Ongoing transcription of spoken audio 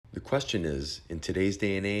The question is, in today's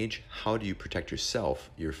day and age, how do you protect yourself,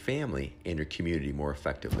 your family, and your community more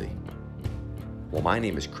effectively? Well, my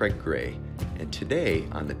name is Craig Gray, and today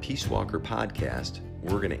on the Peace Walker podcast,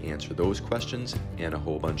 we're going to answer those questions and a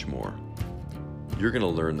whole bunch more. You're going to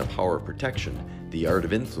learn the power of protection, the art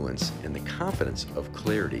of influence, and the confidence of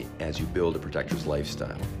clarity as you build a protector's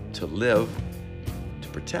lifestyle to live, to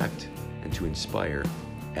protect, and to inspire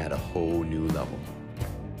at a whole new level.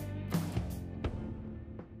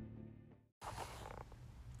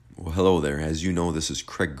 Well, hello there. As you know, this is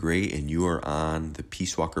Craig Gray, and you are on the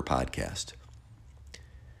Peace Walker podcast.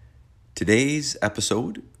 Today's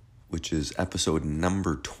episode, which is episode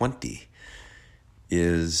number 20,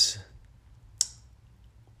 is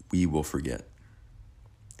We Will Forget.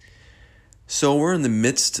 So we're in the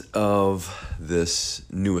midst of this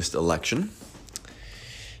newest election,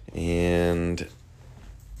 and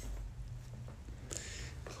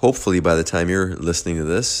hopefully by the time you're listening to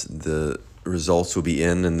this, the results will be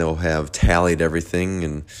in and they'll have tallied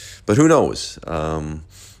everything. But who knows?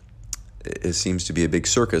 It seems to be a big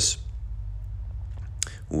circus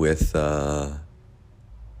with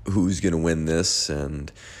who's going to win this,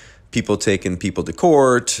 and people taking people to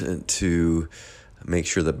court to make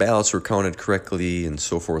sure the ballots were counted correctly and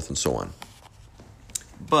so forth and so on.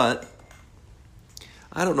 But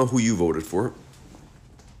I don't know who you voted for,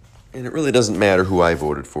 and it really doesn't matter who I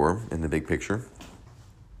voted for in the big picture.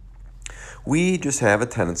 We just have a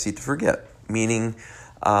tendency to forget, meaning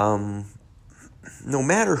no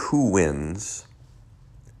matter who wins,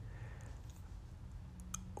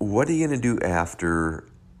 what are you going to do after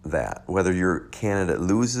that? Whether your candidate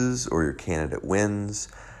loses or your candidate wins,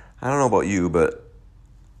 I don't know about you, but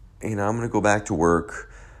I'm going to go back to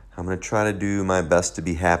work. I'm going to try to do my best to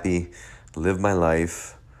be happy, live my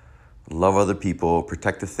life, love other people,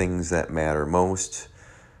 protect the things that matter most.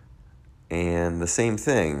 And the same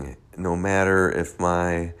thing, no matter if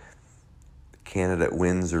my candidate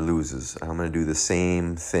wins or loses, I'm going to do the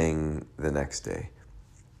same thing the next day.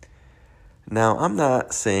 Now, I'm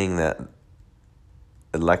not saying that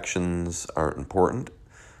elections aren't important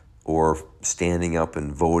or standing up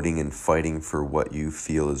and voting and fighting for what you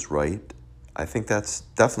feel is right. I think that's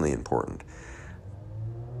definitely important.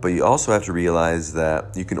 But you also have to realize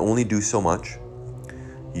that you can only do so much.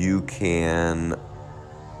 You can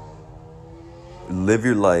live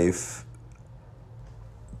your life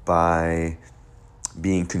by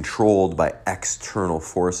being controlled by external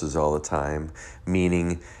forces all the time,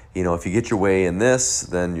 meaning, if you get your way in this,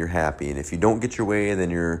 then you're happy. And if you don't get your way, then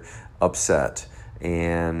you're upset.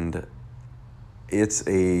 And it's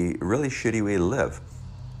a really shitty way to live.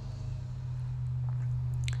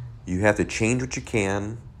 You have to change what you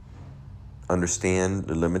can, understand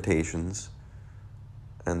the limitations,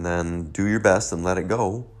 and then do your best and let it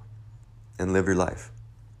go and live your life.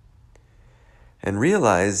 And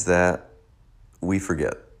realize that we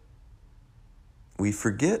forget. We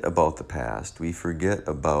forget about the past. We forget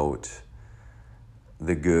about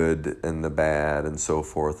the good and the bad and so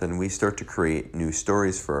forth. And we start to create new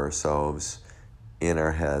stories for ourselves in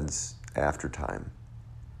our heads after time.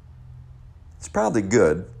 It's probably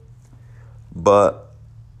good, but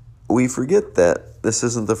we forget that this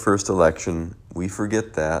isn't the first election. We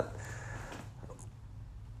forget that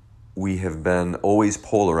we have been always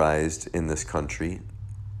polarized in this country.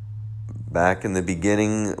 Back in the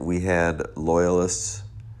beginning, we had loyalists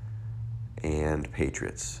and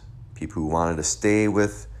patriots. People who wanted to stay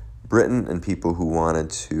with Britain and people who wanted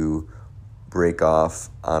to break off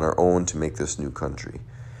on our own to make this new country.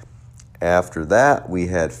 After that, we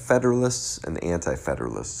had federalists and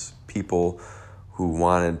anti-federalists. People who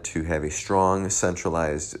wanted to have a strong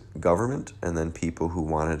centralized government, and then people who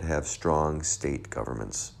wanted to have strong state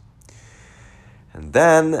governments. And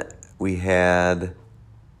then we had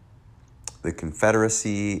the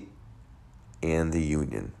Confederacy and the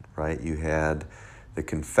Union, right? You had the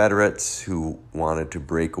Confederates who wanted to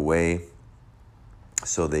break away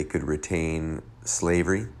so they could retain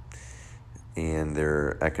slavery and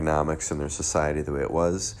their economics and their society the way it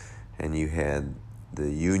was. And you had the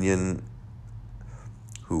Union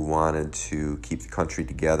who wanted to keep the country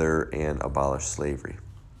together and abolish slavery.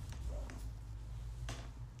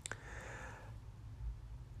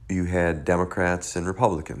 You had Democrats and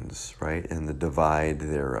Republicans, right? And the divide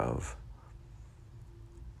thereof.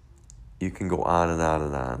 You can go on and on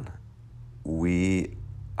and on. We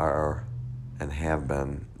are and have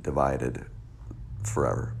been divided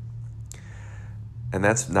forever. And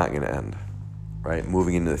that's not going to end, right?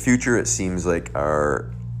 Moving into the future, it seems like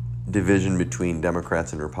our division between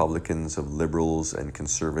Democrats and Republicans, of liberals and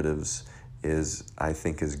conservatives, is, I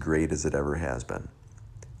think, as great as it ever has been.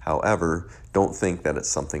 However, don't think that it's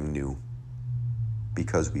something new,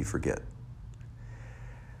 because we forget.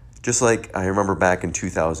 Just like I remember back in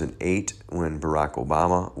 2008 when Barack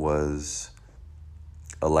Obama was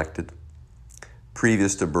elected.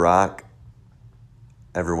 Previous to Barack,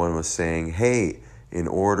 everyone was saying, hey, in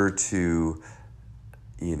order to,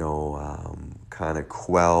 kind of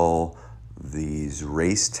quell these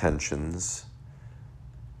race tensions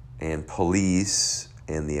and police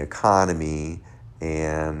and the economy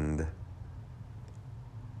and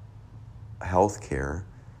healthcare,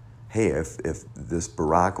 hey, if this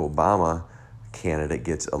Barack Obama candidate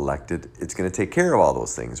gets elected, it's going to take care of all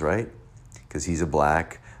those things, right? Because he's a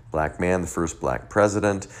black man, the first black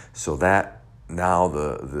president, so that now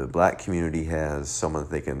the black community has someone that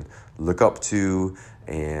they can look up to,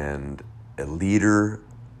 and a leader,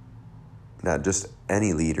 not just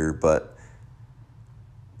any leader, but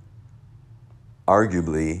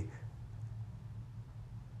arguably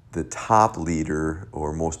the top leader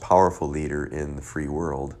or most powerful leader in the free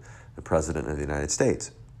world, the President of the United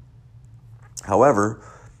States. However,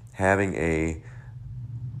 having a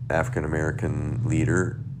African-American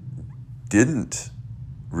leader didn't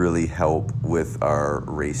really help with our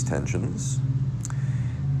race tensions,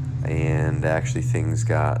 and actually things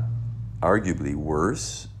got arguably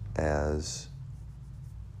worse as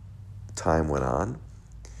time went on.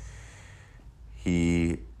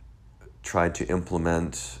 He tried to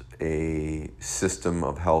implement a system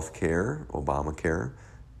of health care, Obamacare,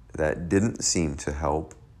 that didn't seem to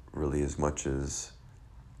help really as much as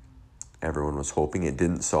everyone was hoping. It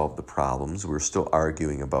didn't solve the problems. We're still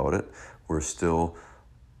arguing about it. There's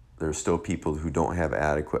still people who don't have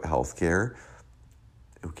adequate health care,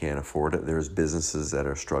 who can't afford it. There's businesses that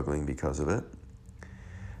are struggling because of it.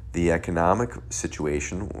 The economic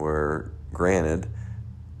situation where, granted,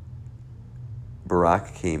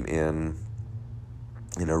 Barack came in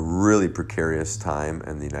a really precarious time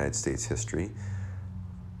in the United States history.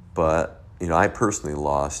 But, I personally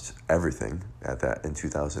lost everything in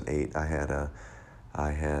 2008. I had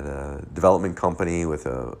a development company with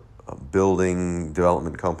a building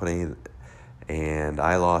development company, and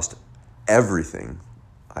I lost everything.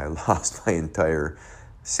 I lost my entire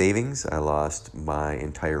savings. I lost my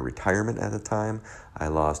entire retirement at the time. I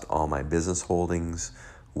lost all my business holdings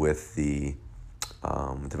with the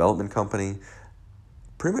development company.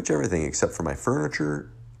 Pretty much everything except for my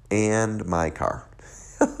furniture and my car.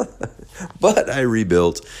 But I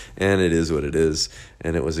rebuilt, and it is what it is,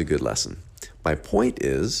 and it was a good lesson. My point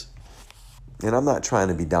is, and I'm not trying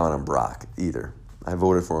to be down on Barack either. I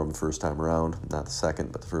voted for him the first time around, not the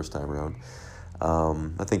second, but the first time around.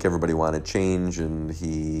 I think everybody wanted change, and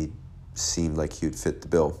he seemed like he would fit the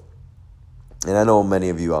bill. And I know many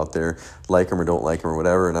of you out there like him or don't like him or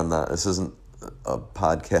whatever, and this isn't a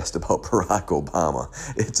podcast about Barack Obama.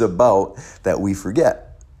 It's about that we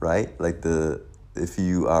forget, right? Like if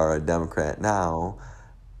you are a Democrat now,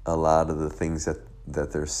 a lot of the things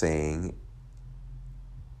that they're saying,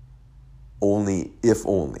 if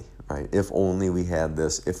only, right? If only we had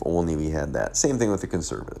this, if only we had that. Same thing with the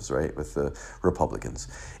conservatives, right? With the Republicans.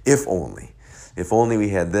 If only we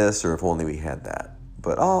had this, or if only we had that.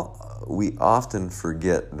 But we often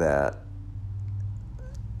forget that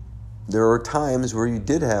there are times where you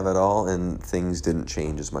did have it all and things didn't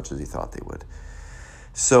change as much as you thought they would.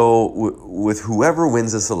 So with whoever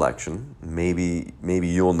wins this election, maybe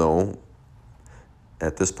you'll know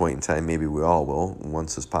at this point in time, maybe we all will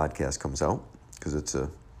once this podcast comes out, because it's a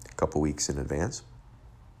couple weeks in advance.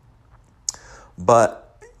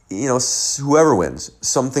 But, whoever wins,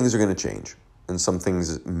 some things are going to change. And some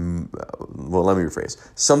things, well, let me rephrase.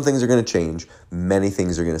 Some things are going to change. Many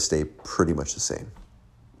things are going to stay pretty much the same.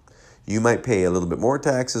 You might pay a little bit more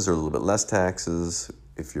taxes or a little bit less taxes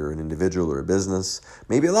if you're an individual or a business.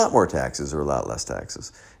 Maybe a lot more taxes or a lot less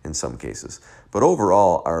taxes in some cases. But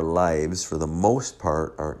overall, our lives, for the most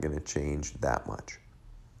part, aren't going to change that much.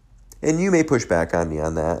 And you may push back on me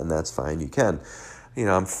on that, and that's fine. You can.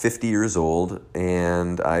 I'm 50 years old,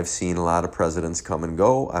 and I've seen a lot of presidents come and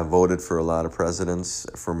go. I voted for a lot of presidents,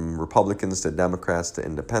 from Republicans to Democrats to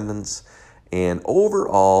independents. And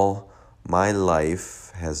overall, my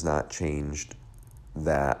life has not changed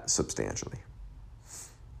that substantially.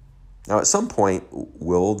 Now, at some point,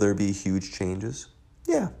 will there be huge changes?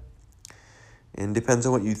 Yeah. And it depends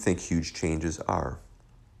on what you think huge changes are.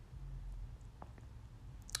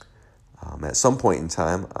 At some point in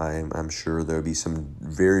time, I'm sure there'll be some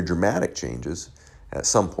very dramatic changes at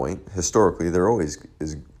some point. Historically, there always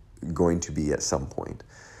is going to be at some point.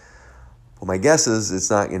 Well, my guess is it's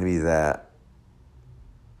not going to be that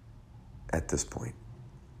at this point.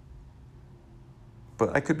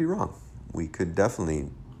 But I could be wrong. We could definitely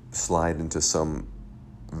slide into some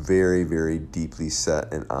very, very deeply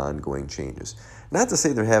set and ongoing changes. Not to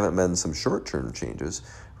say there haven't been some short-term changes,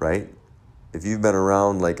 right? If you've been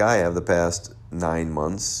around like I have the past 9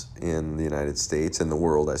 months in the United States, in the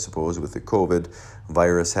world, I suppose, with the COVID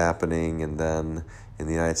virus happening, and then in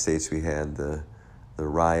the United States we had the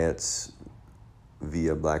riots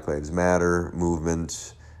via Black Lives Matter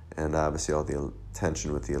movement, and obviously all the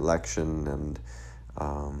tension with the election, and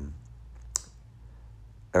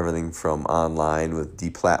everything from online with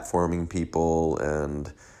deplatforming people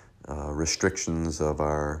and restrictions of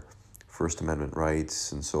our First Amendment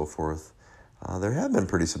rights and so forth. There have been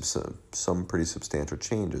some pretty substantial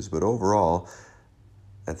changes, but overall,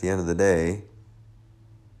 at the end of the day,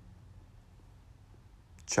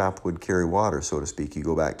 chop wood, carry water, so to speak. You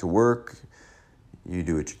go back to work, you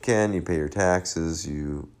do what you can, you pay your taxes,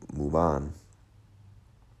 you move on.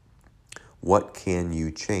 What can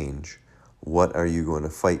you change? What are you going to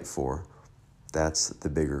fight for? That's the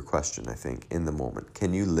bigger question, I think, in the moment.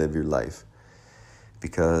 Can you live your life?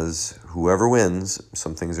 Because whoever wins,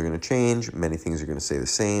 some things are going to change, many things are going to stay the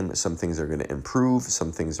same, some things are going to improve,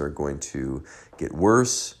 some things are going to get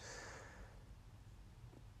worse.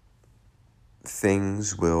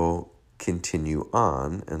 Things will continue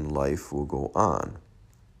on and life will go on.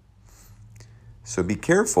 So be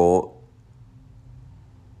careful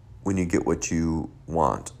when you get what you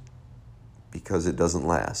want, because it doesn't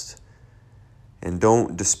last. And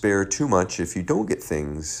don't despair too much if you don't get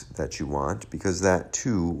things that you want, because that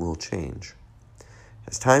too will change.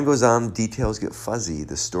 As time goes on, details get fuzzy,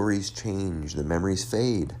 the stories change, the memories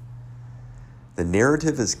fade. The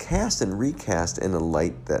narrative is cast and recast in a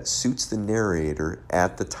light that suits the narrator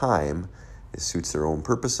at the time. It suits their own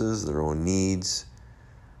purposes, their own needs,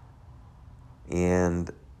 and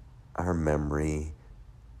our memory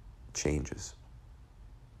changes.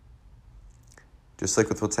 Just like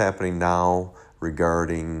with what's happening now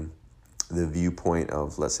regarding the viewpoint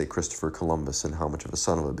of, let's say, Christopher Columbus and how much of a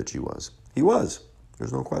son of a bitch he was. He was.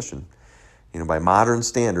 There's no question. By modern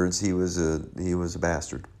standards, he was a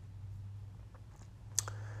bastard.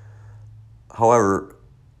 However,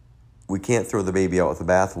 we can't throw the baby out with the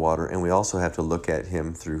bathwater, and we also have to look at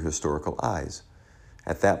him through historical eyes.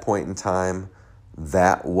 At that point in time,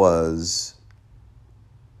 that was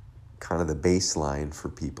kind of the baseline for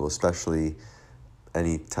people, especially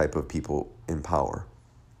any type of people in power.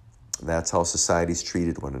 That's how societies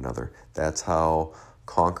treated one another. That's how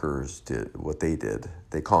conquerors did what they did.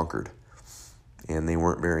 They conquered, and they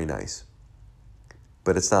weren't very nice.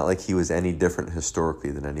 But it's not like he was any different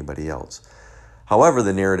historically than anybody else. However,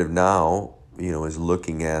 the narrative now, is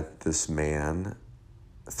looking at this man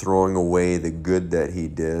throwing away the good that he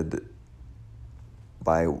did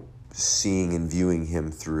by seeing and viewing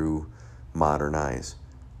him through modern eyes.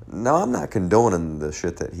 Now, I'm not condoning the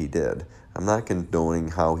shit that he did. I'm not condoning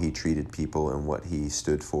how he treated people and what he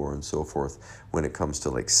stood for and so forth when it comes to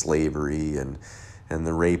like slavery and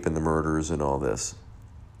the rape and the murders and all this.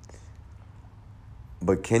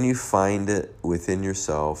 But can you find it within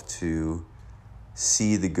yourself to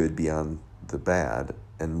see the good beyond the bad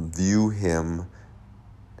and view him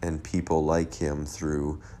and people like him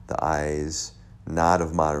through the eyes not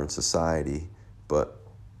of modern society, but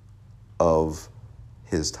of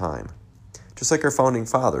his time? Just like our founding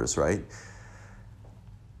fathers, right?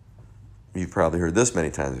 You've probably heard this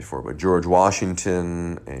many times before, but George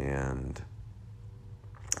Washington and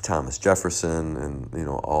Thomas Jefferson and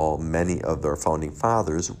many of our founding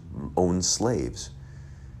fathers owned slaves.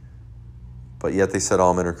 But yet they said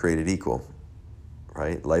all men are created equal,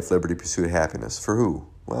 right? Life, liberty, pursuit, happiness. For who?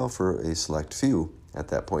 Well, for a select few at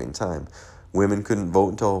that point in time. Women couldn't vote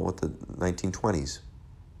until, the 1920s.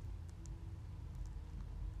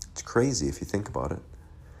 It's crazy if you think about it.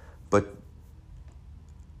 But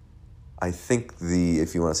I think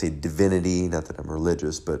if you want to say divinity, not that I'm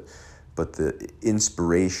religious, but the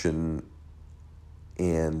inspiration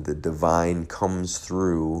and the divine comes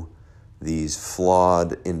through these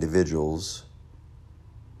flawed individuals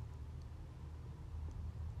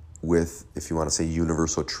with, if you want to say,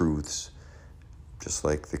 universal truths. Just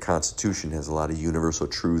like the Constitution has a lot of universal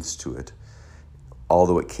truths to it,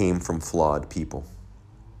 although it came from flawed people.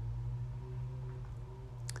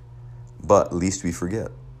 But least we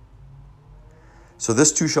forget. So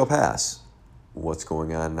this too shall pass. What's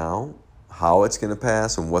going on now? How it's going to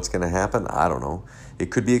pass and what's going to happen? I don't know.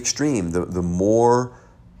 It could be extreme. The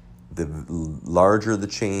larger the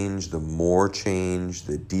change, the more change,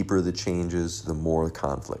 the deeper the changes, the more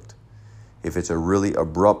conflict. If it's a really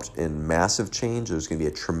abrupt and massive change, there's going to be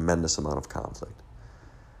a tremendous amount of conflict.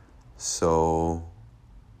 So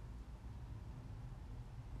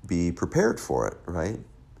be prepared for it, right?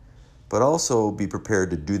 but also be prepared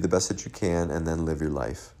to do the best that you can and then live your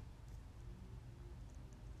life.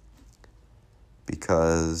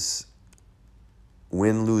 Because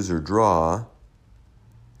win, lose, or draw,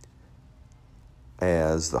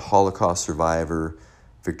 as the Holocaust survivor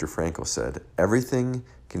Viktor Frankl said, everything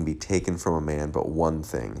can be taken from a man but one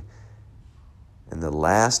thing. And the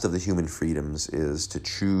last of the human freedoms is to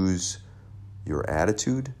choose your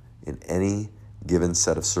attitude in any given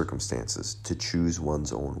set of circumstances, to choose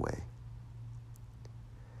one's own way.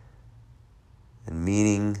 And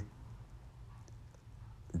meaning,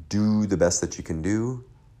 do the best that you can do.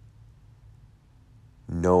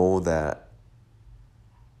 Know that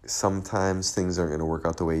sometimes things aren't going to work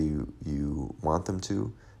out the way you want them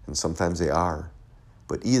to, and sometimes they are.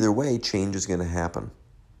 But either way, change is going to happen.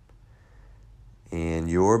 And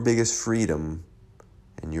your biggest freedom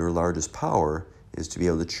and your largest power is to be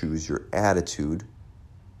able to choose your attitude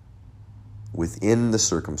within the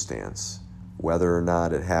circumstance, whether or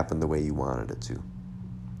not it happened the way you wanted it to.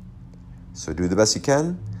 So do the best you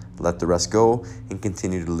can, let the rest go, and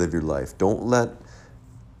continue to live your life. Don't let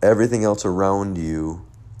everything else around you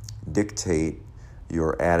dictate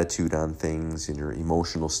your attitude on things and your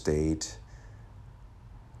emotional state,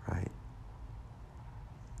 right?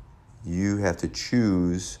 You have to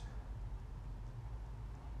choose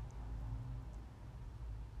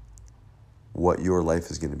what your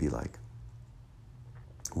life is going to be like,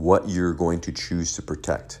 what you're going to choose to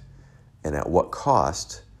protect, and at what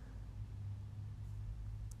cost.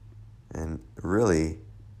 And really,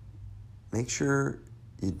 make sure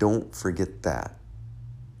you don't forget that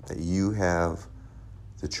you have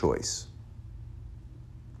the choice.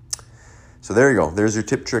 So there you go. There's your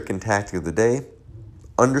tip, trick, and tactic of the day.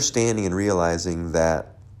 Understanding and realizing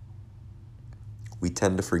that we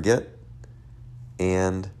tend to forget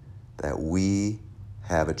and that we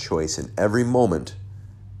have a choice in every moment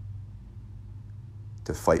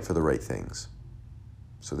to fight for the right things.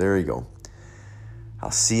 So there you go.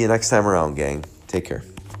 I'll see you next time around, gang. Take care.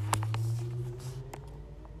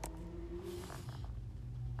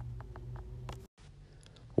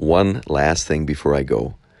 One last thing before I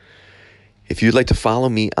go. If you'd like to follow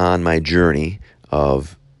me on my journey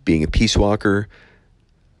of being a peace walker,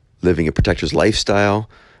 living a protector's lifestyle,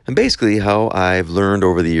 and basically how I've learned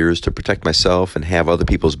over the years to protect myself and have other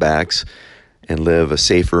people's backs and live a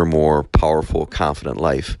safer, more powerful, confident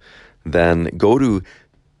life, then go to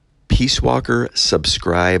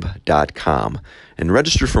peacewalkersubscribe.com and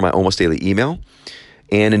register for my almost daily email.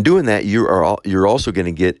 And in doing that, you're also going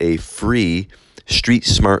to get a free Street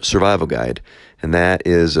Smart Survival Guide. And that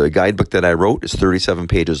is a guidebook that I wrote. It's 37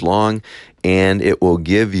 pages long, and it will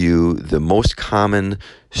give you the most common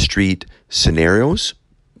street scenarios,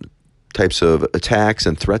 types of attacks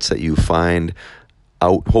and threats that you find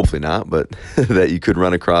out, hopefully not, but that you could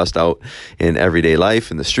run across out in everyday life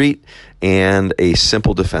in the street, and a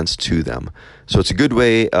simple defense to them. So it's a good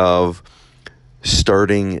way of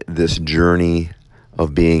starting this journey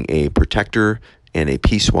of being a protector and a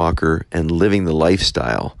peace walker and living the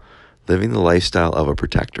lifestyle of a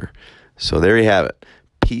protector. So there you have it,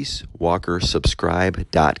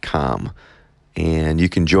 peacewalkersubscribe.com. And you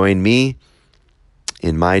can join me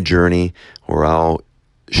in my journey where I'll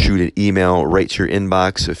shoot an email right to your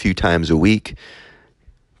inbox a few times a week,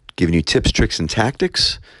 giving you tips, tricks, and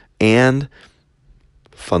tactics, and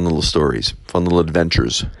fun little stories, fun little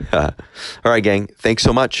adventures. All right, gang, thanks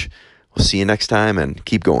so much. We'll see you next time, and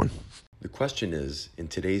keep going. The question is, in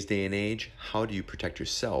today's day and age, how do you protect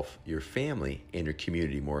yourself, your family, and your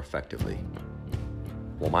community more effectively?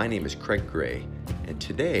 Well, my name is Craig Gray, and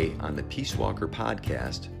today on the Peace Walker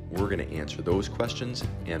podcast, we're going to answer those questions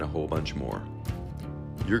and a whole bunch more.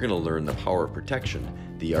 You're going to learn the power of protection,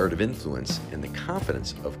 the art of influence, and the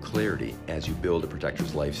confidence of clarity as you build a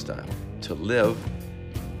protector's lifestyle to live,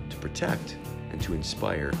 to protect, and to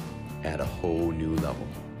inspire at a whole new level.